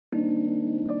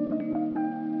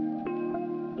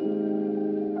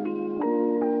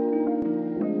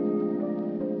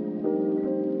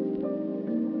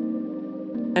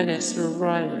Vanessa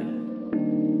Riley,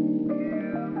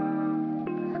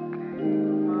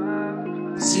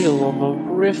 Zulema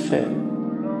Griffin,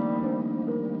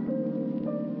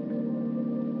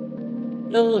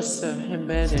 Elisa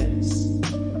Jimenez,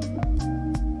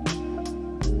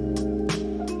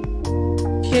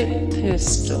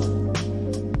 Pistol,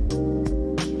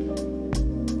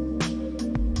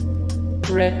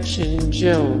 Gretchen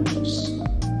Jones,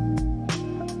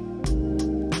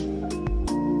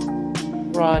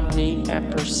 Rodney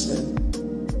Epperson,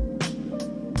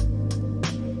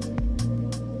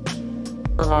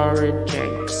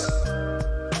 Janx,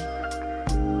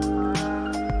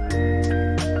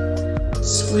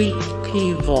 Sweet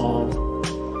P Vaughn,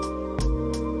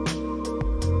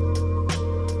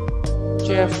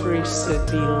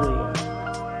 Sebelia,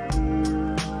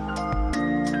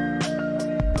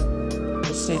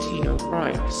 Santino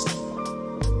Rice,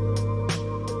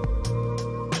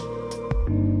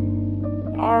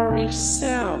 Ari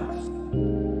South,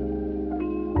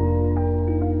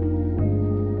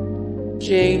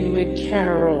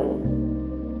 McCarroll,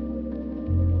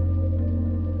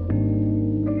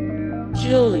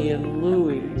 Jillian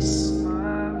Lewis,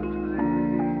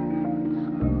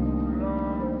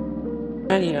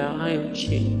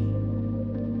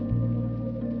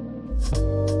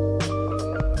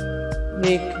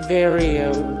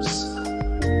 McCarroll,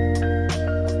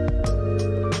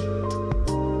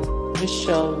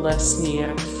 Michelle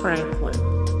Lesniak Franklin,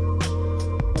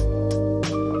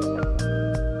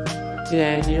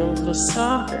 Daniel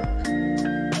Vasavic,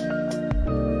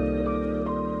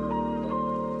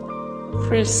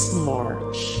 Chris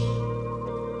March,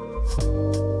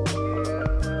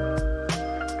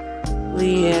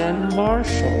 Leanne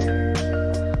Marshall,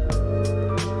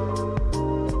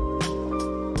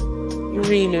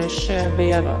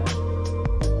 Sebelia,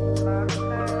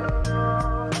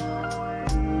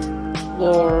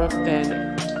 Laura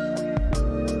Bennett,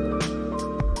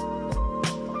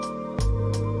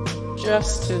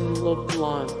 Justin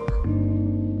LeBlanc,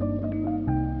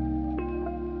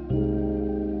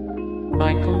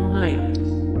 Michael Knight,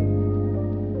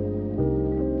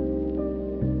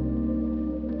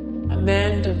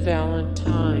 Amanda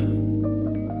Valentine,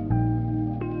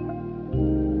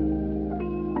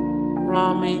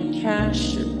 Rami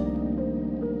Cashew,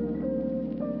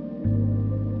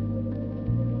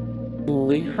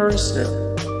 Julie Hersner,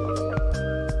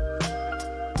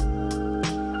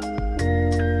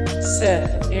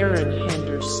 Seth Aaron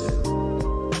Henderson,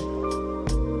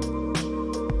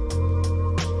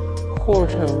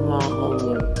 Corto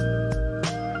Mamalu,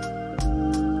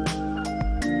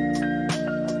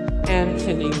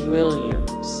 Anthony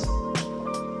Williams,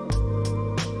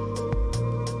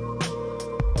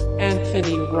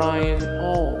 Anthony Ryan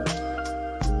Auld,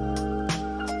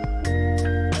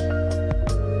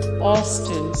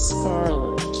 Austin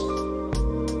Scarlett,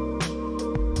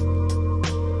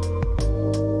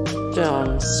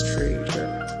 Don Streeter,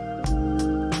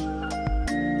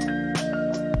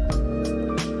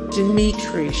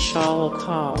 Dmitry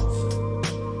Shalikov,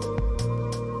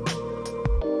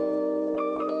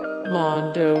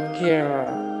 Mondo Guerra,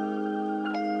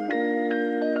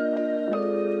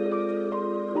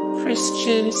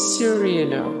 Christian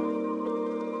Siriano.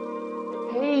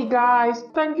 Hey guys,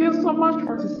 thank you so much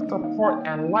for the support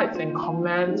and likes and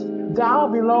comments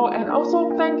down below, and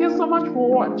also thank you so much for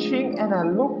watching, and I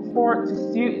look forward to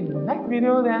see you in the next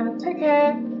video. Then take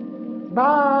care,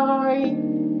 bye.